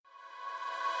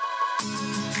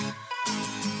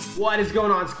What is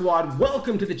going on, squad?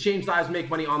 Welcome to the Change Lives, Make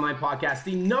Money Online podcast,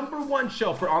 the #1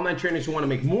 show for online trainers who want to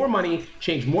make more money,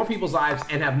 change more people's lives,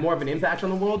 and have more of an impact on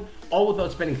the world, all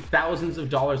without spending thousands of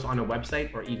dollars on a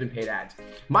website or even paid ads.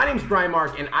 My name's Brian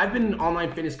Mark, and I've been an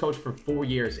online fitness coach for 4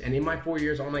 years. And in my 4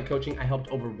 years online coaching, I helped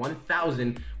over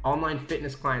 1,000 online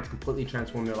fitness clients completely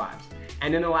transform their lives.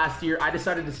 And in the last year, I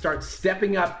decided to start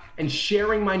stepping up and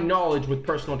sharing my knowledge with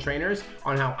personal trainers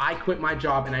on how I quit my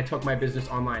job and I took my business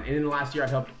online. And in the last year,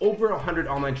 I've helped over 100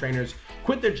 online trainers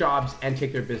quit their jobs and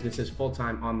take their businesses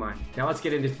full-time online. Now let's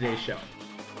get into today's show.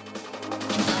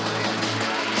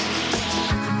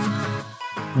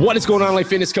 What is going on, online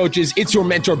fitness coaches? It's your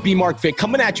mentor, B Mark Fit,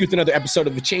 coming at you with another episode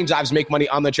of the Change Lives, Make Money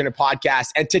Online Trainer podcast.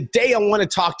 And today I want to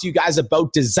talk to you guys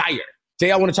about desire.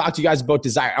 I want to talk to you guys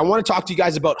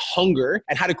about hunger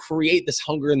and how to create this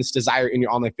hunger and this desire in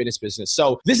your online fitness business.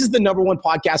 So this is the #1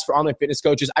 podcast for online fitness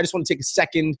coaches. I just want to take a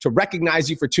second to recognize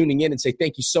you for tuning in and say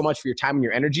thank you so much for your time and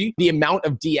your energy. The amount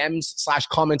of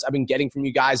DMs/comments I've been getting from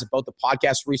you guys about the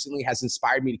podcast recently has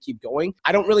inspired me to keep going.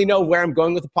 I don't really know where I'm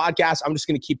going with the podcast. I'm just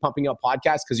going to keep pumping out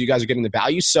podcasts because you guys are getting the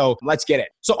value. So let's get it.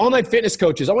 So online fitness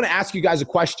coaches, I want to ask you guys a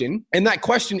question. And that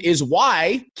question is,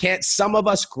 why can't some of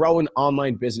us grow an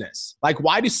online business? Like,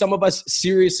 why do some of us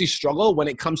seriously struggle when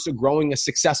it comes to growing a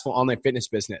successful online fitness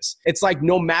business? It's like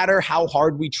no matter how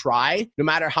hard we try, no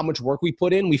matter how much work we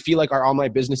put in, we feel like our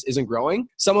online business isn't growing.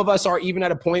 Some of us are even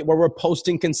at a point where we're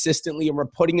posting consistently and we're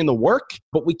putting in the work,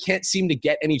 but we can't seem to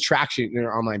get any traction in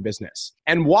our online business.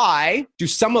 And why do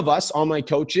some of us online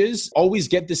coaches always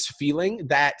get this feeling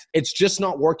that it's just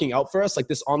not working out for us? Like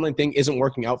this online thing isn't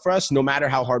working out for us no matter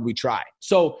how hard we try.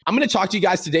 So I'm going to talk to you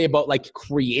guys today about like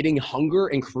creating hunger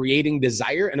and creating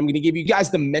desire. And I'm going to give you guys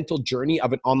the mental journey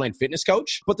of an online fitness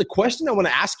coach. But the question I want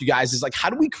to ask you guys is like, how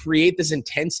do we create this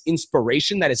intense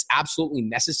inspiration that is absolutely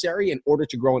necessary in order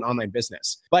to grow an online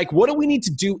business? Like, what do we need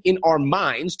to do in our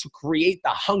minds to create the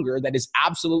hunger that is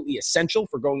absolutely essential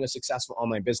for growing a successful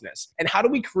online business? And how do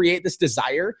we create this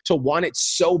desire to want it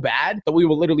so bad that we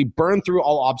will literally burn through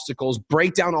all obstacles,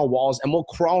 break down all walls, and we'll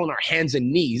crawl on our hands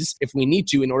and knees if we need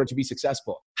to in order to be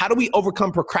successful? How do we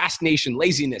overcome procrastination,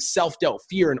 laziness, self-doubt,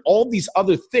 fear, and all these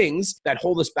other things that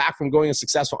hold us back from growing a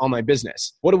successful online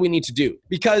business? What do we need to do?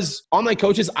 Because online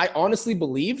coaches, I honestly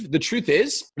believe the truth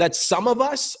is that some of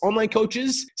us online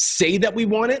coaches say that we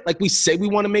want it. Like we say we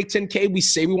want to make 10K. We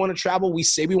say we want to travel. We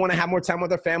say we want to have more time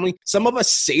with our family. Some of us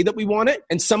say that we want it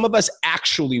and some of us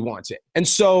actually want it. And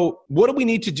so what do we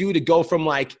need to do to go from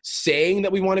like saying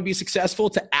that we want to be successful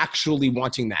to actually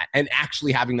wanting that and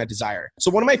actually having that desire?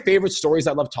 So one of my favorite stories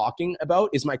I love talking about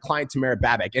is my client, Tamara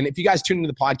Babak. And if you guys tune into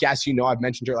the podcast, you know I've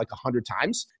mentioned her like 100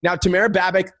 times. Now, Tamara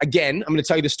Babak, again, I'm going to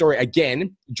tell you the story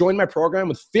again, joined my program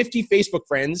with 50 Facebook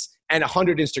friends and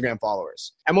 100 Instagram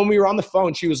followers. And when we were on the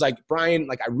phone, she was like, Brian,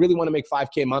 like I really want to make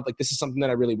 5K a month. Like this is something that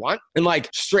I really want. And like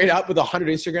straight up with 100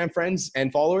 Instagram friends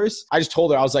and followers, I just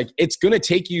told her, I was like, it's going to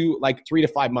take you like 3 to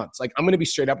 5 months. Like I'm going to be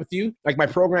straight up with you. Like my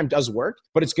program does work,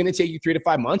 but it's going to take you 3 to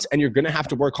 5 months and you're going to have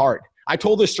to work hard. I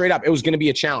told her straight up, it was going to be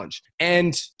a challenge.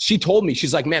 And she told me,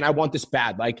 she's like, man, I want this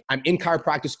bad. Like I'm in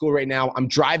chiropractic school right now. I'm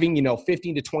driving,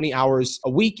 15 to 20 hours a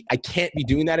week. I can't be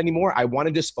doing that anymore. I want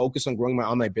to just focus on growing my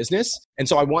online business. And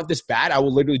so I want this bad. I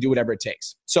will literally do whatever it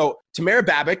takes. So Tamara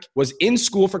Babak was in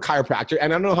school for chiropractor.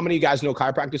 And I don't know how many of you guys know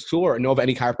chiropractic school or know of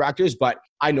any chiropractors, but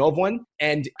I know of one.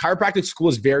 And chiropractic school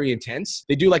is very intense.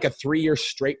 They do like a 3-year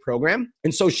straight program.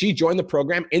 And so she joined the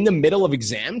program in the middle of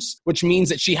exams, which means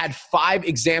that she had 5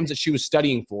 exams that she was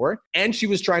studying for. And she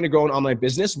was trying to grow an online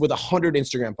business with 100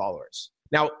 Instagram followers.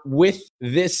 Now, with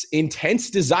this intense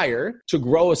desire to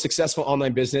grow a successful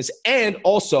online business and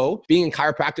also being in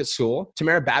chiropractic school,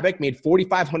 Tamara Babak made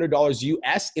 $4,500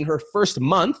 US in her first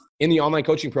month in the online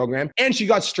coaching program, and she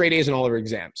got straight A's in all of her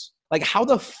exams. Like, how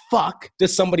the fuck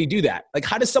does somebody do that? Like,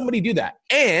 how does somebody do that?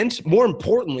 And more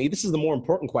importantly, this is the more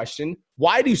important question,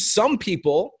 why do some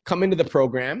people come into the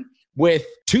program with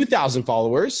 2,000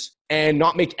 followers and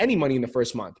not make any money in the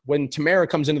first month when Tamara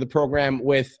comes into the program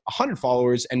with 100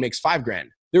 followers and makes $5,000?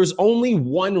 There's only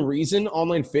one reason,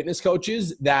 online fitness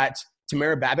coaches, that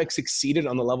Tamara Babak succeeded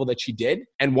on the level that she did,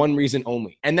 and one reason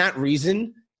only. And that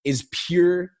reason is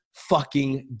pure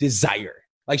fucking desire.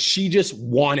 Like, she just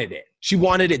wanted it. She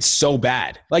wanted it so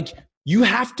bad. Like, you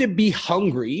have to be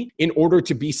hungry in order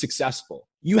to be successful.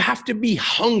 You have to be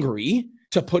hungry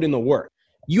to put in the work.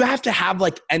 You have to have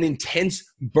like an intense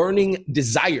burning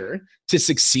desire to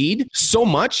succeed so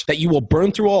much that you will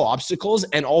burn through all obstacles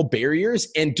and all barriers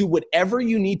and do whatever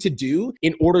you need to do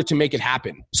in order to make it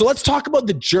happen. So let's talk about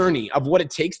the journey of what it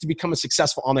takes to become a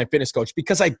successful online fitness coach,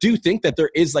 because I do think that there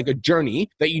is like a journey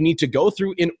that you need to go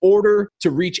through in order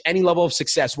to reach any level of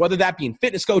success, whether that be in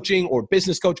fitness coaching or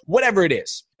business coach, whatever it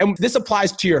is. And this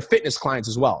applies to your fitness clients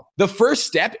as well. The first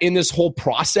step in this whole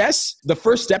process, the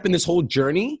first step in this whole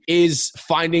journey is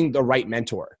finding the right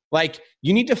mentor. Like,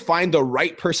 you need to find the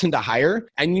right person to hire,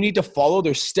 and you need to follow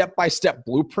their step-by-step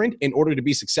blueprint in order to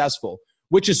be successful,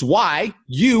 which is why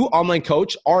you, online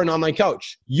coach, are an online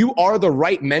coach. You are the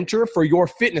right mentor for your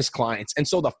fitness clients. And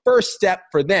so the first step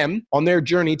for them on their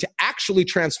journey to actually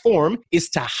transform is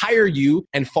to hire you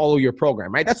and follow your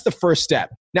program, right? That's the first step.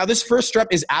 Now, this first step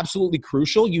is absolutely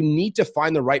crucial. You need to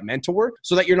find the right mentor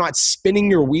so that you're not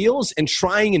spinning your wheels and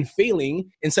trying and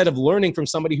failing instead of learning from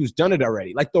somebody who's done it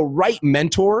already. Like, the right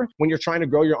mentor when you're trying to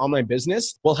grow your online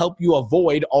business will help you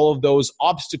avoid all of those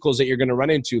obstacles that you're going to run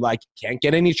into. Like, can't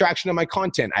get any traction on my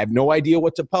content. I have no idea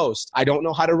what to post. I don't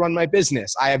know how to run my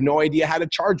business. I have no idea how to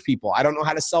charge people. I don't know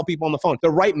how to sell people on the phone.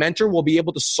 The right mentor will be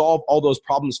able to solve all those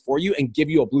problems for you and give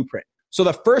you a blueprint. So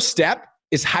the first step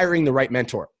is hiring the right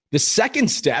mentor. The second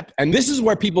step, and this is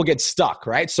where people get stuck,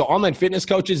 right? So online fitness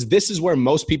coaches, this is where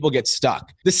most people get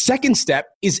stuck. The second step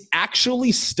is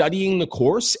actually studying the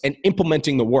course and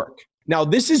implementing the work. Now,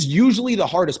 this is usually the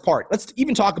hardest part. Let's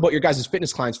even talk about your guys'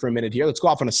 fitness clients for a minute here. Let's go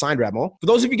off on a side ramble. For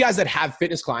those of you guys that have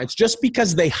fitness clients, just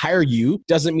because they hire you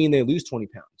doesn't mean they lose 20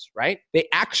 pounds, right? They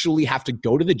actually have to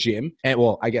go to the gym. And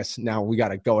well, I guess now we got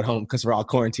to go at home because we're all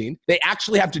quarantined. They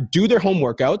actually have to do their home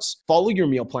workouts, follow your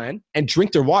meal plan, and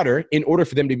drink their water in order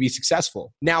for them to be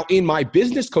successful. Now, in my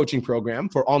business coaching program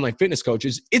for online fitness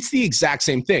coaches, it's the exact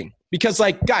same thing. Because,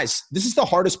 like, guys, this is the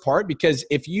hardest part, because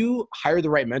if you hire the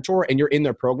right mentor and you're in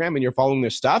their program and you're following their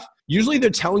stuff, usually they're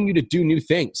telling you to do new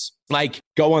things, like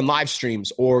go on live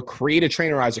streams or create a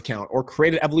Trainerize account or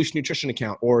create an Evolution Nutrition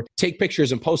account or take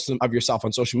pictures and post them of yourself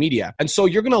on social media. And so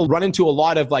you're going to run into a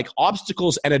lot of like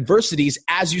obstacles and adversities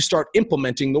as you start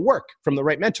implementing the work from the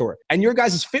right mentor. And your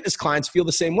guys' fitness clients feel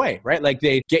the same way, right? Like,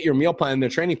 they get your meal plan and their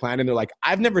training plan and they're like,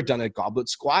 I've never done a goblet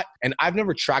squat, and I've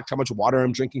never tracked how much water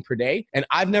I'm drinking per day, and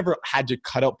I've never had to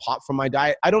cut out pop from my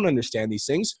diet. I don't understand these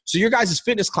things. So your guys'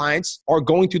 fitness clients are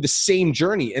going through the same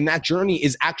journey, and that journey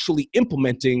is actually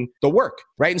implementing the work,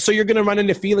 right? And so you're going to run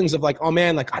into feelings of like, oh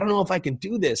man, like, I don't know if I can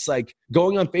do this. Like,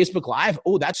 going on Facebook Live,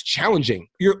 oh, that's challenging.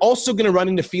 You're also going to run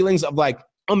into feelings of like,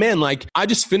 oh man, like, I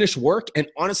just finished work and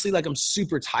honestly, like, I'm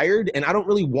super tired and I don't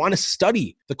really want to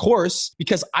study the course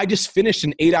because I just finished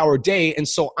an 8-hour day. And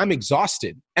so I'm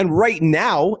exhausted. And right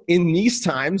now, in these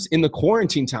times, in the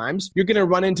quarantine times, you're going to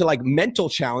run into like mental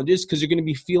challenges because you're going to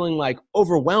be feeling like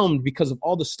overwhelmed because of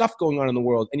all the stuff going on in the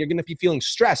world. And you're going to be feeling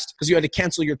stressed because you had to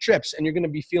cancel your trips. And you're going to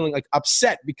be feeling like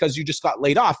upset because you just got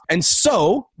laid off. And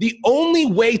so the only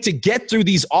way to get through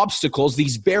these obstacles,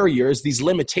 these barriers, these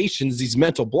limitations, these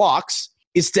mental blocks,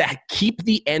 is to keep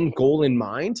the end goal in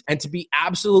mind and to be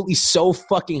absolutely so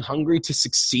fucking hungry to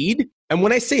succeed. And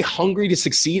when I say hungry to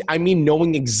succeed, I mean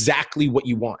knowing exactly what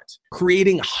you want,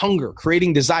 creating hunger,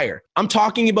 creating desire. I'm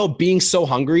talking about being so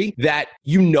hungry that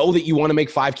you know that you want to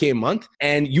make 5K a month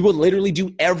and you will literally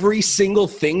do every single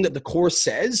thing that the course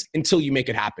says until you make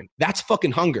it happen. That's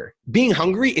fucking hunger. Being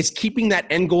hungry is keeping that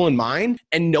end goal in mind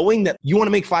and knowing that you want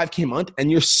to make 5K a month and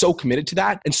you're so committed to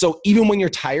that. And so even when you're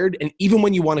tired and even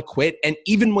when you want to quit and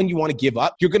even when you want to give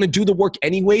up, you're going to do the work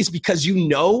anyways because you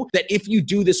know that if you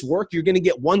do this work, you're going to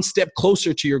get one step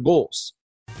closer to your goals.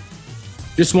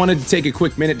 Just wanted to take a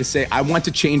quick minute to say, I want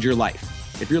to change your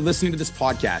life. If you're listening to this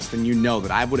podcast, then you know that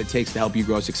I have what it takes to help you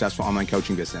grow a successful online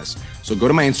coaching business. So go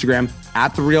to my Instagram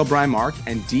 @TheRealBrianMark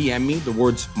and DM me the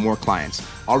words more clients.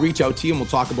 I'll reach out to you and we'll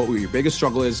talk about what your biggest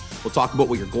struggle is. We'll talk about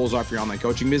what your goals are for your online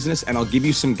coaching business, and I'll give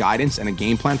you some guidance and a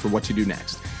game plan for what to do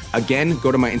next. Again,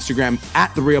 go to my Instagram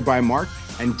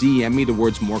 @TheRealBrianMark and DM me the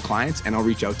words more clients, and I'll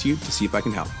reach out to you to see if I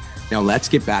can help. Now let's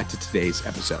get back to today's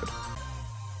episode.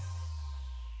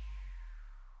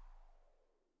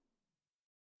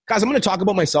 Guys, I'm going to talk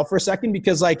about myself for a second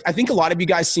because like, I think a lot of you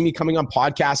guys see me coming on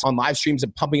podcasts, on live streams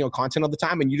and pumping out content all the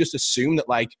time. And you just assume that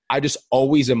like, I just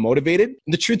always am motivated.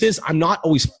 And the truth is I'm not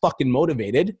always fucking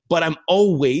motivated, but I'm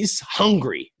always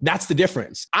hungry. That's the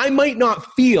difference. I might not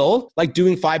feel like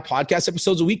doing 5 podcast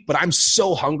episodes a week, but I'm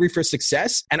so hungry for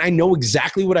success and I know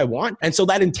exactly what I want. And so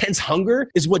that intense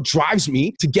hunger is what drives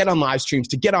me to get on live streams,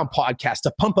 to get on podcasts,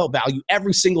 to pump out value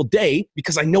every single day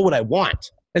because I know what I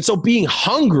want. And so being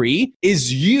hungry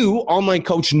is you, online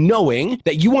coach, knowing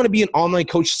that you want to be an online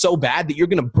coach so bad that you're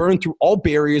going to burn through all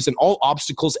barriers and all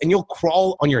obstacles, and you'll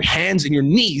crawl on your hands and your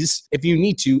knees if you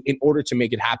need to in order to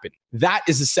make it happen. That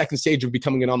is the second stage of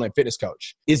becoming an online fitness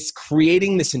coach, is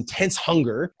creating this intense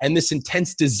hunger and this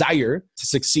intense desire to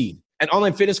succeed. And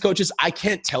online fitness coaches, I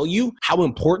can't tell you how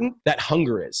important that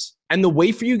hunger is. And the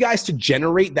way for you guys to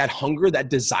generate that hunger, that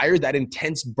desire, that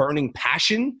intense burning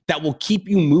passion that will keep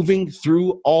you moving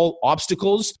through all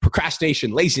obstacles,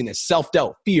 procrastination, laziness,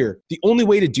 self-doubt, fear, the only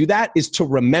way to do that is to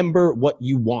remember what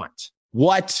you want.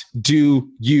 What do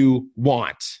you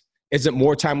want? Is it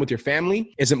more time with your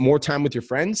family? Is it more time with your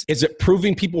friends? Is it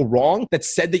proving people wrong that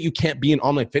said that you can't be an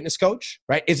online fitness coach,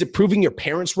 right? Is it proving your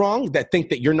parents wrong that think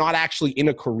that you're not actually in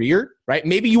a career, right?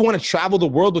 Maybe you want to travel the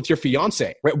world with your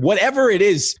fiance, right? Whatever it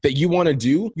is that you want to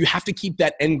do, you have to keep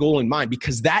that end goal in mind,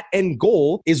 because that end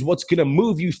goal is what's going to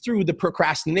move you through the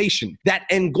procrastination. That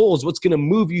end goal is what's going to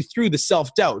move you through the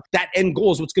self-doubt. That end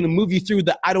goal is what's going to move you through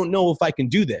the, I don't know if I can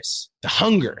do this. The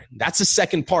hunger, that's the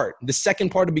second part. The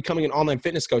second part of becoming an online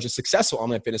fitness coach, a successful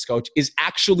online fitness coach, is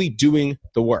actually doing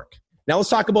the work. Now let's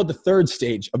talk about the third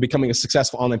stage of becoming a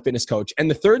successful online fitness coach. And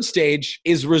the third stage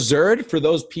is reserved for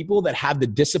those people that have the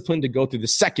discipline to go through the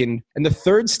second. And the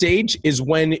third stage is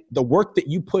when the work that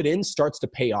you put in starts to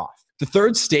pay off. The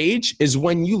third stage is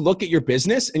when you look at your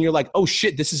business and you're like, oh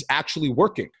shit, this is actually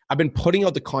working. I've been putting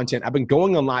out the content. I've been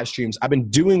going on live streams. I've been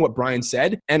doing what Brian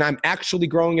said, and I'm actually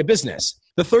growing a business.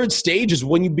 The third stage is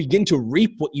when you begin to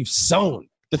reap what you've sown.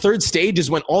 The third stage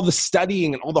is when all the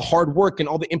studying and all the hard work and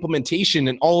all the implementation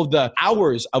and all of the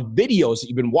hours of videos that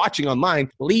you've been watching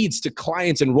online leads to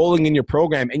clients enrolling in your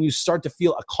program, and you start to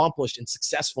feel accomplished and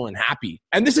successful and happy.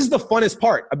 And this is the funnest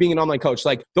part of being an online coach.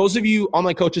 Like, those of you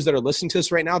online coaches that are listening to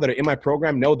this right now that are in my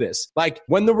program know this. Like,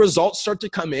 when the results start to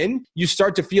come in, you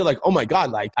start to feel like, oh my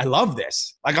God, like, I love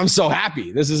this. Like, I'm so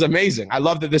happy. This is amazing. I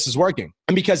love that this is working.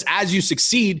 And because as you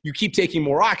succeed, you keep taking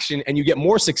more action and you get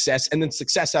more success, and then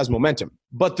success has momentum.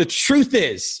 But the truth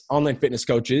is, online fitness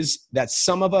coaches, that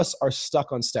some of us are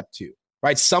stuck on step two,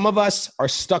 right? Some of us are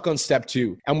stuck on step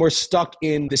two, and we're stuck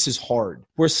in, this is hard.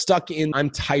 We're stuck in, I'm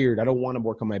tired. I don't want to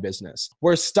work on my business.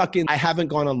 We're stuck in, I haven't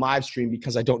gone on live stream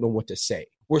because I don't know what to say.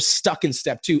 We're stuck in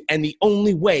step two. And the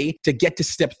only way to get to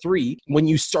step three, when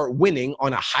you start winning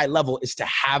on a high level, is to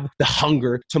have the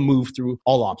hunger to move through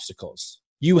all obstacles.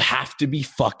 You have to be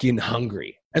fucking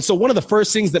hungry. And so one of the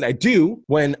first things that I do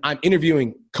when I'm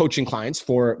interviewing coaching clients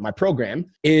for my program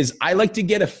is I like to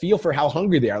get a feel for how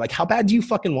hungry they are. Like, how bad do you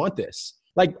fucking want this?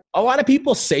 Like, a lot of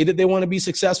people say that they want to be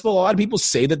successful. A lot of people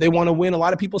say that they want to win. A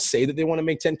lot of people say that they want to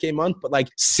make 10K a month. But like,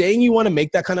 saying you want to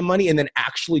make that kind of money and then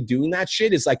actually doing that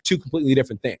shit is like two completely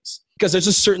different things. Because there's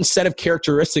a certain set of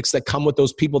characteristics that come with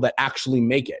those people that actually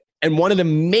make it. And one of the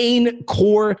main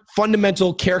core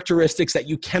fundamental characteristics that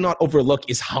you cannot overlook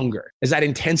is hunger, is that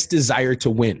intense desire to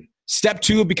win. Step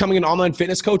two of becoming an online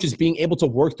fitness coach is being able to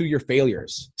work through your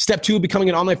failures. Step two of becoming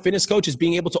an online fitness coach is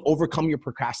being able to overcome your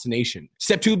procrastination.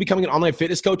 Step two of becoming an online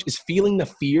fitness coach is feeling the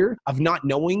fear of not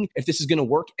knowing if this is going to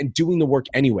work and doing the work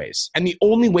anyways. And the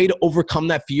only way to overcome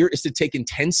that fear is to take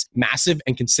intense, massive,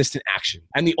 and consistent action.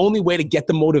 And the only way to get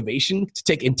the motivation to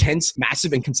take intense,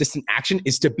 massive, and consistent action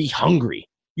is to be hungry.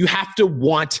 You have to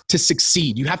want to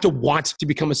succeed. You have to want to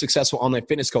become a successful online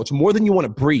fitness coach more than you want to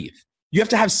breathe. You have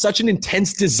to have such an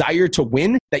intense desire to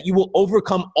win that you will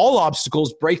overcome all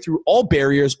obstacles, break through all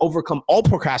barriers, overcome all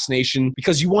procrastination,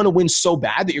 because you want to win so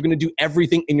bad that you're going to do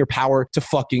everything in your power to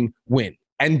fucking win.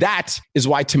 And that is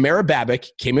why Tamara Babick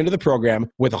came into the program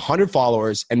with 100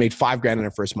 followers and made $5,000 in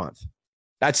her first month.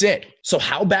 That's it. So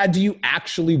how bad do you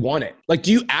actually want it? Like,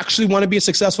 do you actually want to be a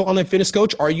successful online fitness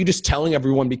coach? Or are you just telling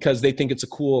everyone because they think it's a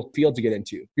cool field to get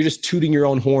into? You're just tooting your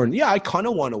own horn. Yeah, I kind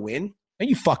of want to win. And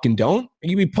you fucking don't.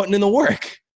 You be putting in the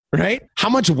work, right? How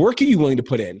much work are you willing to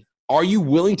put in? Are you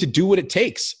willing to do what it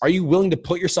takes? Are you willing to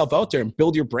put yourself out there and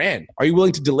build your brand? Are you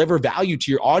willing to deliver value to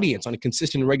your audience on a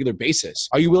consistent and regular basis?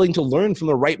 Are you willing to learn from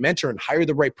the right mentor and hire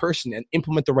the right person and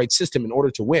implement the right system in order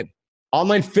to win?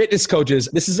 Online fitness coaches,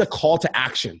 this is a call to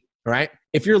action, right?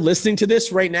 If you're listening to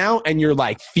this right now and you're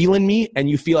like feeling me and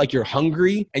you feel like you're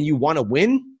hungry and you want to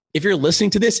win, if you're listening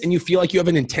to this and you feel like you have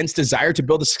an intense desire to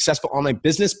build a successful online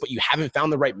business, but you haven't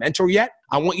found the right mentor yet,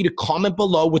 I want you to comment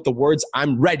below with the words,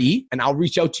 I'm ready, and I'll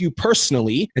reach out to you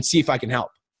personally and see if I can help.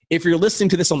 If you're listening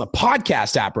to this on the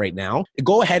podcast app right now,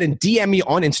 go ahead and DM me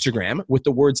on Instagram with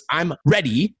the words, I'm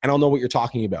ready, and I'll know what you're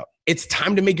talking about. It's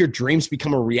time to make your dreams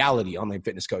become a reality, online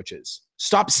fitness coaches.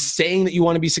 Stop saying that you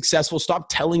want to be successful. Stop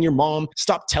telling your mom.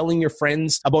 Stop telling your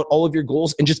friends about all of your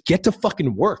goals and just get to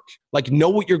fucking work. Like, know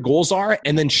what your goals are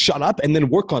and then shut up and then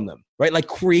work on them, right? Like,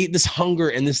 create this hunger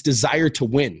and this desire to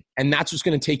win. And that's what's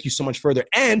going to take you so much further.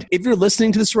 And if you're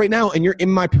listening to this right now and you're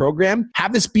in my program,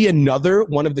 have this be another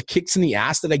one of the kicks in the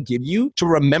ass that I give you to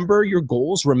remember your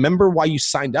goals, remember why you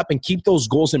signed up, and keep those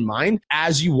goals in mind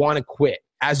as you want to quit,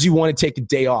 as you want to take a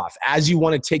day off, as you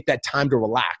want to take that time to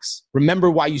relax.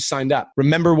 Remember why you signed up.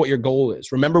 Remember what your goal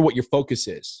is. Remember what your focus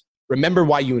is. Remember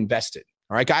why you invested.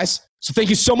 All right, guys? So thank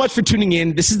you so much for tuning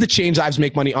in. This is the Change Lives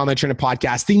Make Money Online Trainer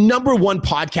Podcast, the #1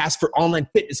 podcast for online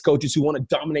fitness coaches who want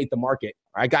to dominate the market.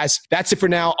 All right, guys? That's it for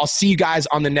now. I'll see you guys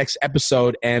on the next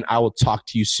episode, and I will talk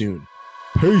to you soon.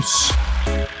 Peace.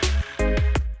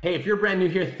 Hey, if you're brand new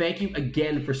here, thank you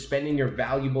again for spending your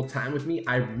valuable time with me.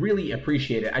 I really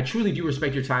appreciate it. I truly do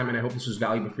respect your time, and I hope this was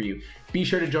valuable for you. Be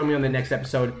sure to join me on the next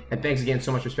episode, and thanks again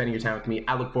so much for spending your time with me.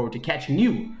 I look forward to catching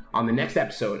you on the next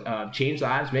episode of Change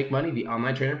Lives, Make Money, the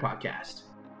Online Trainer Podcast.